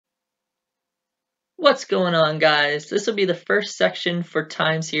What's going on, guys? This will be the first section for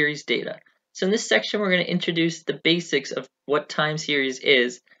time series data. So in this section, we're going to introduce the basics of what time series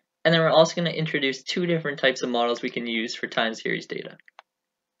is, and then we're also going to introduce two different types of models we can use for time series data.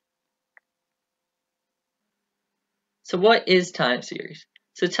 So what is time series?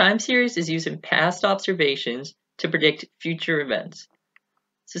 So time series is using past observations to predict future events.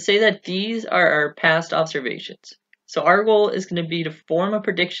 So say that these are our past observations. So our goal is going to be to form a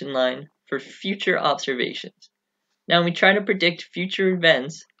prediction line for future observations. Now, when we try to predict future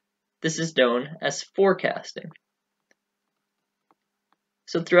events, this is known as forecasting.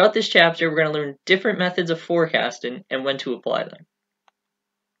 So throughout this chapter, we're going to learn different methods of forecasting and when to apply them.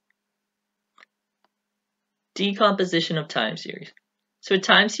 Decomposition of time series. So a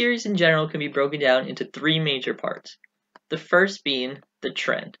time series in general can be broken down into three major parts. The first being the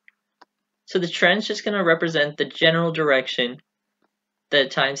trend. So the trend is just going to represent the general direction that a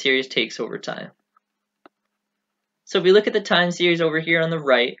time series takes over time. So if we look at the time series over here on the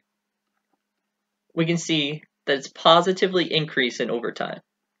right, we can see that it's positively increasing over time.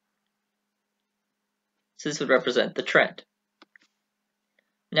 So this would represent the trend.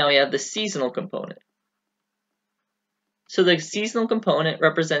 Now we have the seasonal component. So the seasonal component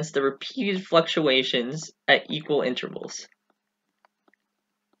represents the repeated fluctuations at equal intervals.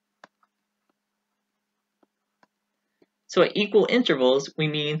 So at equal intervals, we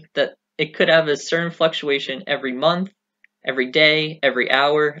mean that it could have a certain fluctuation every month, every day, every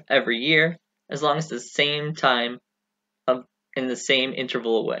hour, every year, as long as it's the same time in the same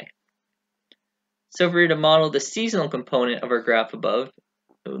interval away. So if we were to model the seasonal component of our graph above,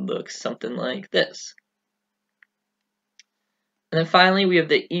 it would look something like this. And then finally, we have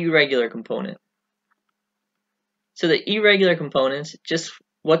the irregular component. So the irregular component is just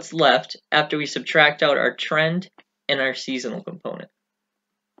what's left after we subtract out our trend and our seasonal component.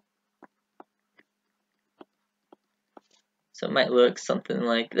 So it might look something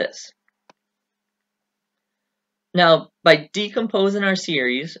like this. Now, by decomposing our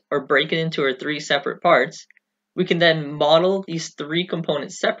series or breaking it into our three separate parts, we can then model these three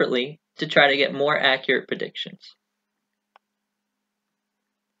components separately to try to get more accurate predictions.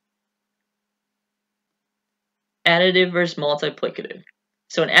 Additive versus multiplicative.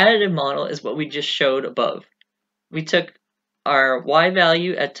 So an additive model is what we just showed above. We took our y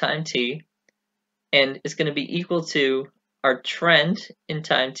value at time t, and it's going to be equal to our trend in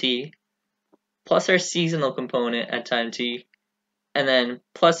time t, plus our seasonal component at time t, and then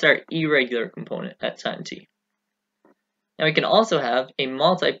plus our irregular component at time t. Now we can also have a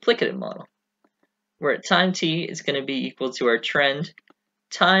multiplicative model, where at time t is going to be equal to our trend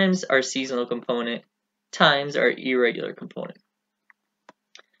times our seasonal component times our irregular component.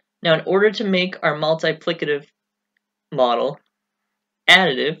 Now in order to make our multiplicative model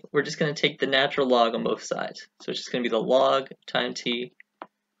additive, we're just going to take the natural log on both sides. So it's just going to be the log of time t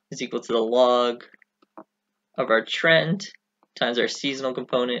is equal to the log of our trend times our seasonal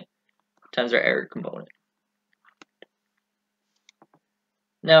component times our error component.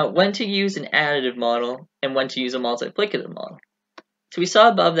 Now, when to use an additive model and when to use a multiplicative model. So we saw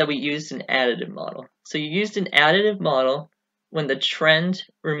above that we used an additive model. So you used an additive model when the trend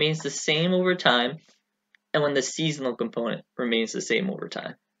remains the same over time and when the seasonal component remains the same over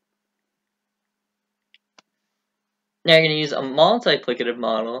time. Now you're going to use a multiplicative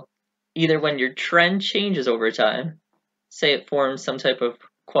model either when your trend changes over time, say it forms some type of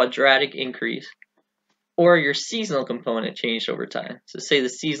quadratic increase, or your seasonal component changed over time. So say the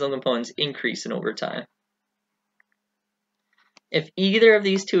seasonal component's increasing over time. If either of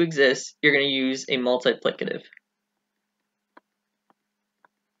these two exists, you're going to use a multiplicative.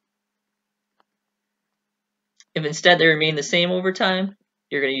 If instead they remain the same over time,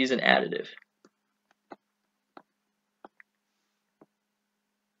 you're going to use an additive.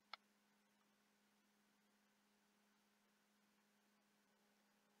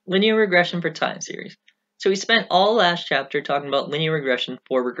 Linear regression for time series. So we spent all last chapter talking about linear regression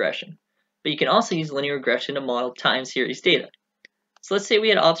for regression, but you can also use linear regression to model time series data. So let's say we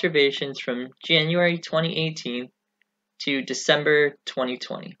had observations from January 2018 to December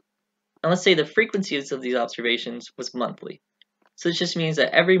 2020. And let's say the frequencies of these observations was monthly. So this just means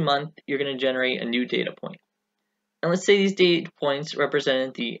that every month you're going to generate a new data point. And let's say these data points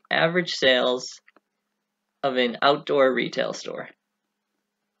represented the average sales of an outdoor retail store.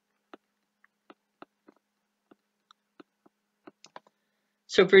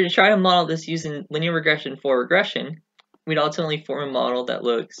 So if we were to try to model this using linear regression for regression, we'd ultimately form a model that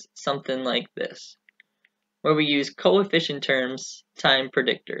looks something like this, where we use coefficient terms time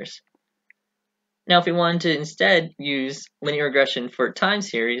predictors. Now if we wanted to instead use linear regression for time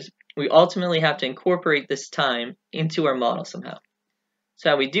series, we ultimately have to incorporate this time into our model somehow.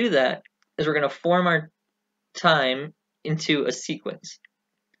 So how we do that is we're going to form our time into a sequence.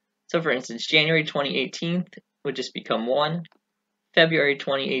 So for instance, January 2018 would just become 1, February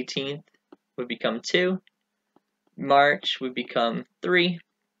 2018 would become 2, March would become 3,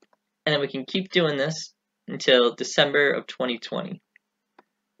 and then we can keep doing this until December of 2020,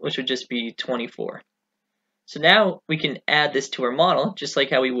 which would just be 24. So now we can add this to our model just like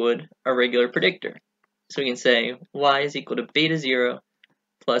how we would a regular predictor. So we can say y is equal to beta 0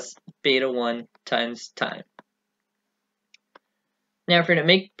 plus beta 1 times time. Now if we're going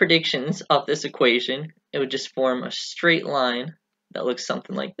to make predictions off this equation, it would just form a straight line that looks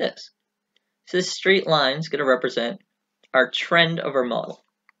something like this. So this straight line is going to represent our trend of our model.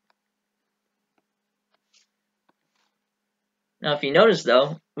 Now if you notice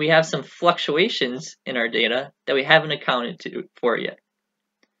though, we have some fluctuations in our data that we haven't accounted for yet.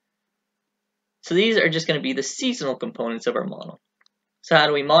 So these are just going to be the seasonal components of our model. So how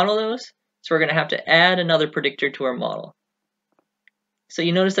do we model those? So we're going to have to add another predictor to our model. So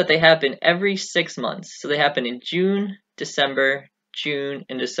you notice that they happen every 6 months. So they happen in June, December, June,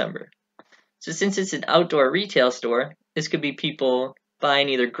 and December. So since it's an outdoor retail store, this could be people buying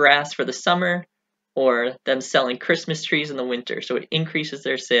either grass for the summer or them selling Christmas trees in the winter. So it increases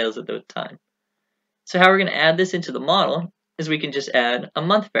their sales at that time. So how we're going to add this into the model is we can just add a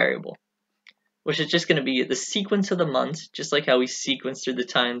month variable, which is just going to be the sequence of the months, just like how we sequence through the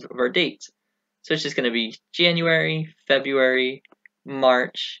times of our dates. So it's just going to be January, February,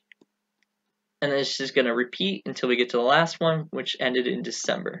 March, and then it's just going to repeat until we get to the last one, which ended in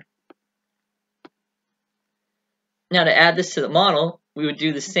December. Now to add this to the model, we would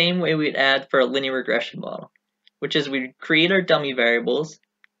do the same way we'd add for a linear regression model, which is we'd create our dummy variables,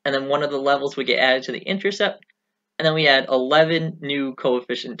 and then one of the levels would get added to the intercept, and then we add 11 new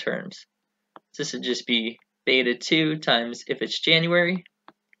coefficient terms. So this would just be beta 2 times if it's January,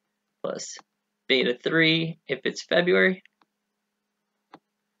 plus beta 3 if it's February.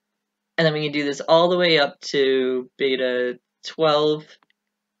 And then we can do this all the way up to beta 12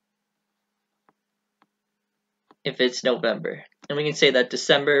 if it's November. And we can say that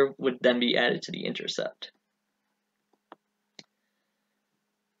December would then be added to the intercept.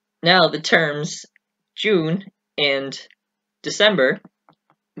 Now the terms June and December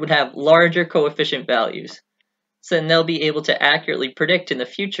would have larger coefficient values. So then they'll be able to accurately predict in the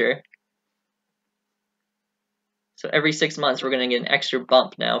future. So every 6 months, we're going to get an extra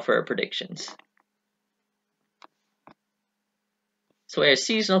bump now for our predictions. So our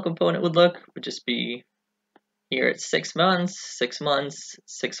seasonal component would look would just be here it's 6 months, 6 months,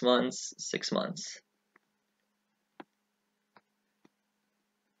 6 months, 6 months.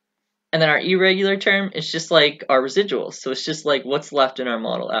 And then our irregular term is just like our residuals. So it's just like what's left in our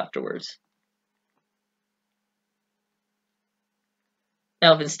model afterwards.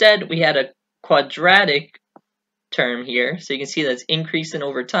 Now if instead we had a quadratic term here, so you can see that's increasing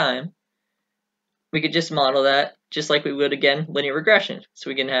over time, we could just model that just like we would again linear regression. So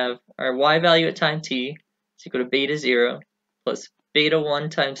we can have our y value at time t is equal to beta 0 plus beta 1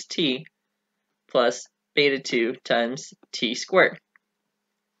 times t plus beta 2 times t squared.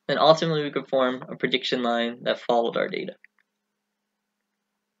 Then ultimately we could form a prediction line that followed our data.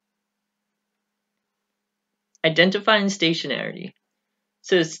 Identifying stationarity.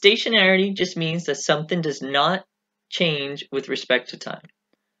 So stationarity just means that something does not change with respect to time.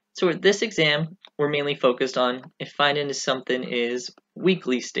 So with this exam, we're mainly focused on if finding if something is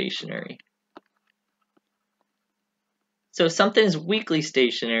weakly stationary. So if something is weakly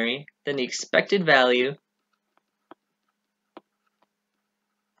stationary, then the expected value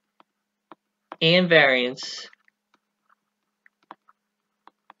and variance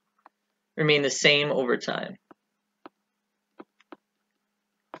remain the same over time.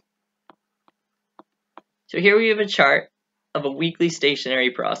 So here we have a chart of a weakly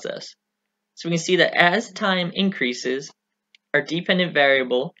stationary process. So we can see that as time increases, our dependent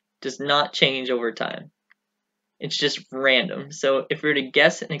variable does not change over time. It's just random. So if we were to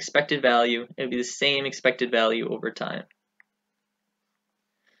guess an expected value, it would be the same expected value over time.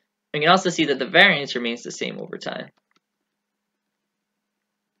 We can also see that the variance remains the same over time.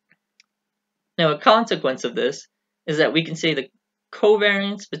 Now a consequence of this is that we can say the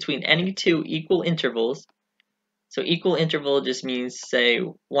covariance between any two equal intervals. So equal interval just means, say,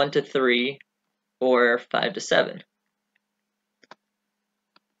 1 to 3 or 5 to 7.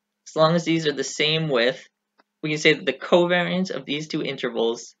 As long as these are the same width, we can say that the covariance of these two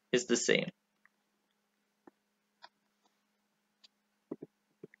intervals is the same.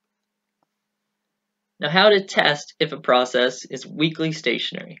 Now how to test if a process is weakly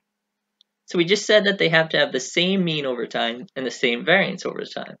stationary. So we just said that they have to have the same mean over time and the same variance over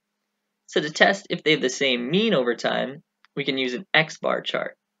time. So to test if they have the same mean over time, we can use an X-bar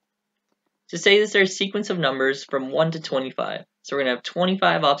chart. To say this is a sequence of numbers from 1 to 25. So we're going to have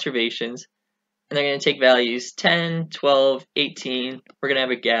 25 observations, and they're going to take values 10, 12, 18. We're going to have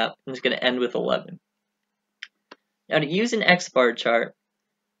a gap, and it's going to end with 11. Now to use an X-bar chart,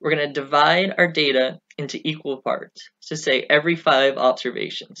 we're going to divide our data into equal parts. So say every 5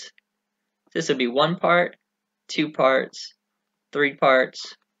 observations. This would be 1 part, 2 parts, 3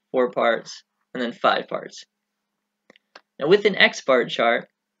 parts, 4 parts, and then 5 parts. Now with an X-bar chart,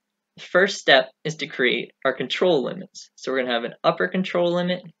 the first step is to create our control limits. So we're going to have an upper control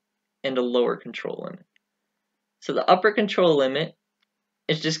limit and a lower control limit. So the upper control limit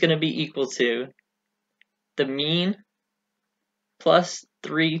is just going to be equal to the mean plus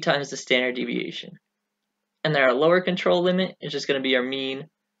 3 times the standard deviation. And then our lower control limit is just going to be our mean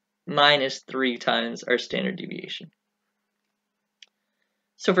minus 3 times our standard deviation.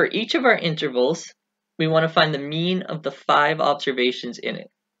 So for each of our intervals, we want to find the mean of the 5 observations in it.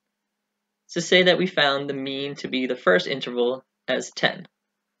 So say that we found the mean to be the first interval as 10.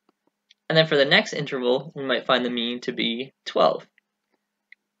 And then for the next interval, we might find the mean to be 12.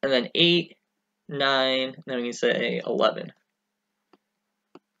 And then 8, 9, and then we can say 11.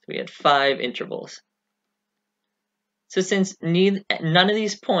 So we had 5 intervals. So since none of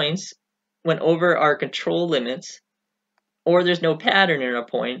these points went over our control limits, or there's no pattern in our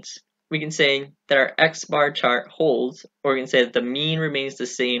points, we can say that our X-bar chart holds, or we can say that the mean remains the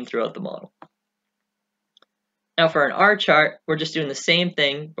same throughout the model. Now for an R chart, we're just doing the same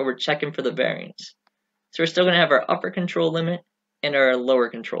thing, but we're checking for the variance. So we're still going to have our upper control limit and our lower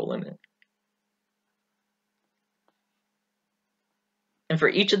control limit. And for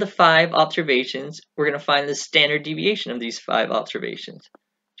each of the 5 observations, we're going to find the standard deviation of these 5 observations.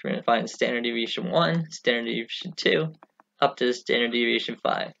 So we're going to find standard deviation 1, standard deviation 2, up to standard deviation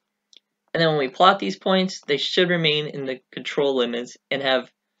 5. And then when we plot these points, they should remain in the control limits and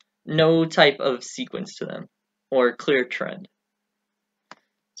have no type of sequence to them or clear trend.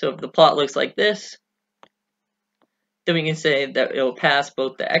 So if the plot looks like this, then we can say that it will pass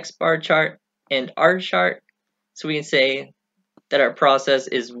both the X-bar chart and R chart. So we can say that our process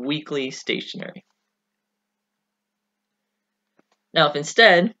is weakly stationary. Now if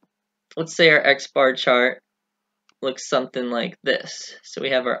instead, let's say our X-bar chart looks something like this. So we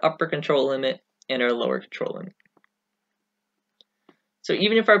have our upper control limit and our lower control limit. So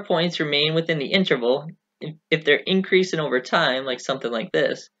even if our points remain within the interval, if they're increasing over time, like something like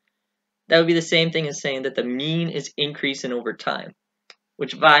this, that would be the same thing as saying that the mean is increasing over time,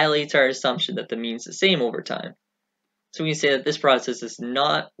 which violates our assumption that the mean is the same over time. So we can say that this process is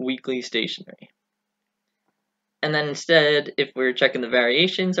not weakly stationary. And then instead, if we're checking the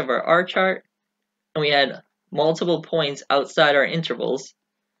variations of our R chart, and we had multiple points outside our intervals,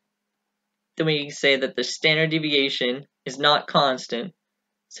 then we can say that the standard deviation is not constant.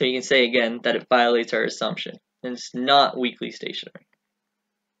 So you can say again that it violates our assumption, and it's not weakly stationary.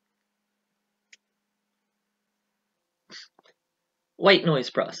 White noise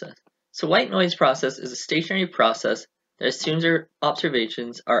process. So white noise process is a stationary process that assumes our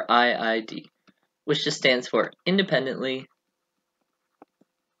observations are IID, which just stands for independently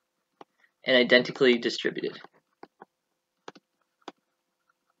and identically distributed.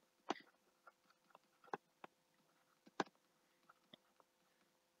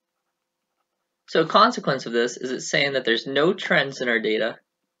 So a consequence of this is it's saying that there's no trends in our data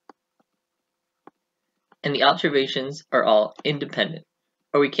and the observations are all independent,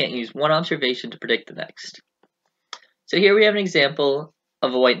 or we can't use one observation to predict the next. So here we have an example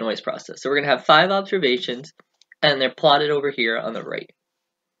of a white noise process. So we're going to have 5 observations and they're plotted over here on the right.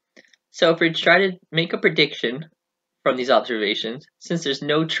 So if we try to make a prediction from these observations, since there's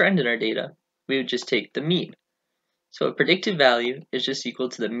no trend in our data, we would just take the mean. So a predicted value is just equal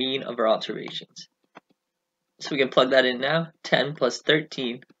to the mean of our observations. So we can plug that in now. 10 plus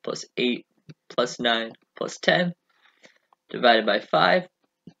 13 plus 8 plus 9 plus 10 divided by 5,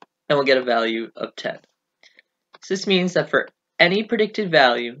 and we'll get a value of 10. So this means that for any predicted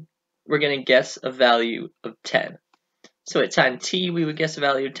value, we're going to guess a value of 10. So at time t, we would guess a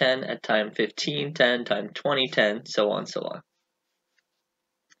value of 10. At time 15, 10. Time 20, 10. So on, so on.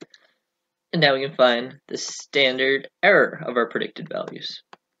 And now we can find the standard error of our predicted values.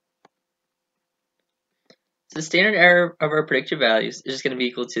 So the standard error of our predicted values is just going to be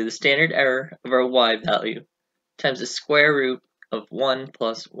equal to the standard error of our y value times the square root of 1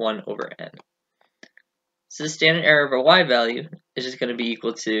 plus 1 over n. So the standard error of our y value is just going to be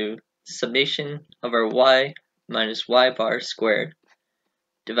equal to summation of our y minus y bar squared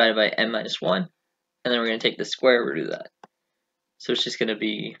divided by n minus 1, and then we're going to take the square root of that. So it's just going to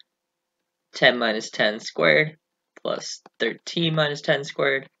be 10 minus 10 squared plus 13 minus 10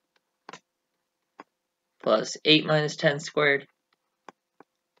 squared plus 8 minus 10 squared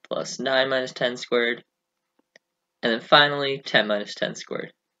plus 9 minus 10 squared, and then finally 10 minus 10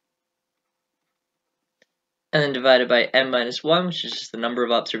 squared. And then divided by n minus 1, which is just the number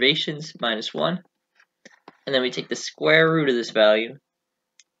of observations, minus 1. And then we take the square root of this value,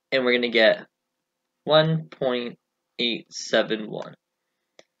 and we're going to get 1.871.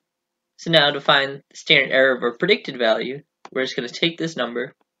 So now to find the standard error of our predicted value, we're just going to take this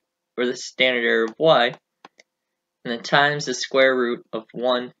number, or the standard error of y, and then times the square root of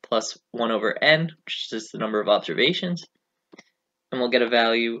 1 plus 1 over n, which is the number of observations, and we'll get a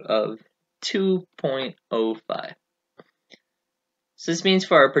value of 2.05. So this means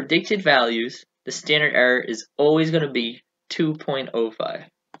for our predicted values, the standard error is always going to be 2.05.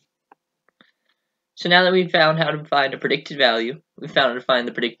 So now that we've found how to find a predicted value, we found how to find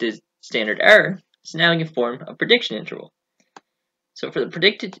the predicted standard error, so now we can form a prediction interval. So for the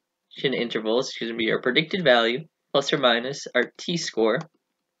prediction interval, it's going to be our predicted value plus or minus our t-score,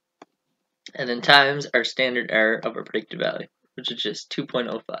 and then times our standard error of our predicted value, which is just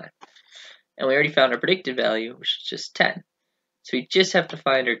 2.05. And we already found our predicted value, which is just 10. So we just have to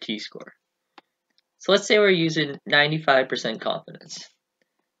find our t-score. So let's say we're using 95% confidence.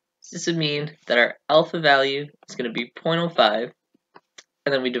 This would mean that our alpha value is going to be 0.05,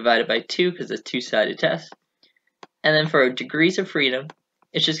 and then we divide it by 2 because it's a two-sided test. And then for our degrees of freedom,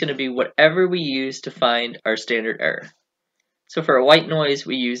 it's just going to be whatever we use to find our standard error. So for a white noise,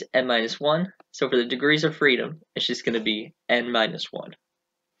 we use n minus 1. So for the degrees of freedom, it's just going to be n minus 1.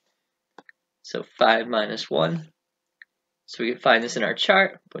 So 5 minus 1. So we can find this in our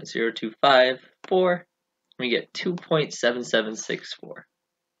chart, 0.0254. We get 2.7764.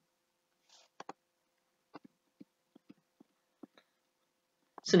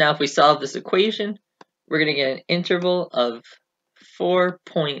 So now if we solve this equation, we're going to get an interval of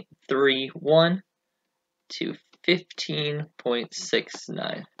 4.31 to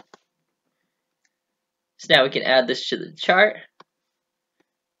 15.69. So now we can add this to the chart.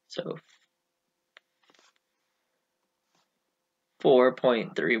 So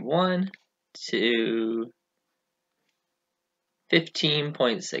 4.31 to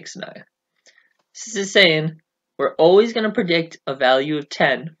 15.69. This is saying we're always going to predict a value of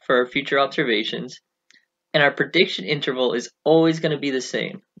 10 for our future observations, and our prediction interval is always going to be the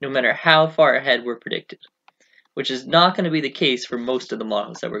same, no matter how far ahead we're predicted, which is not going to be the case for most of the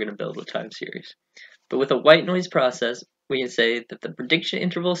models that we're going to build with time series. But with a white noise process, we can say that the prediction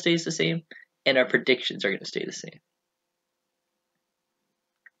interval stays the same, and our predictions are going to stay the same.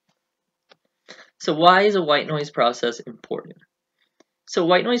 So why is a white noise process important? So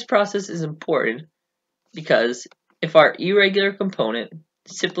white noise process is important because if our irregular component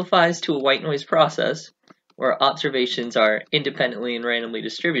simplifies to a white noise process, where observations are independently and randomly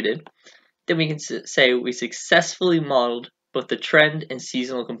distributed, then we can say we successfully modeled both the trend and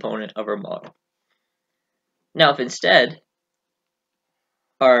seasonal component of our model. Now, if instead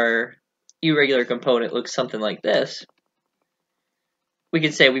our irregular component looks something like this, we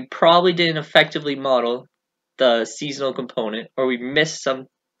can say we probably didn't effectively model the seasonal component, or we missed some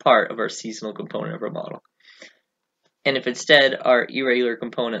part of our seasonal component of our model. And if instead our irregular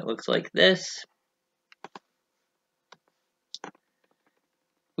component looks like this,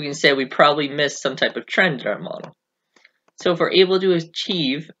 we can say we probably missed some type of trend in our model. So if we're able to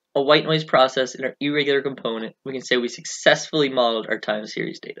achieve a white noise process in our irregular component, we can say we successfully modeled our time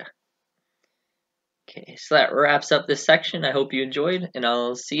series data. Okay, so that wraps up this section. I hope you enjoyed, and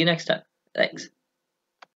I'll see you next time. Thanks.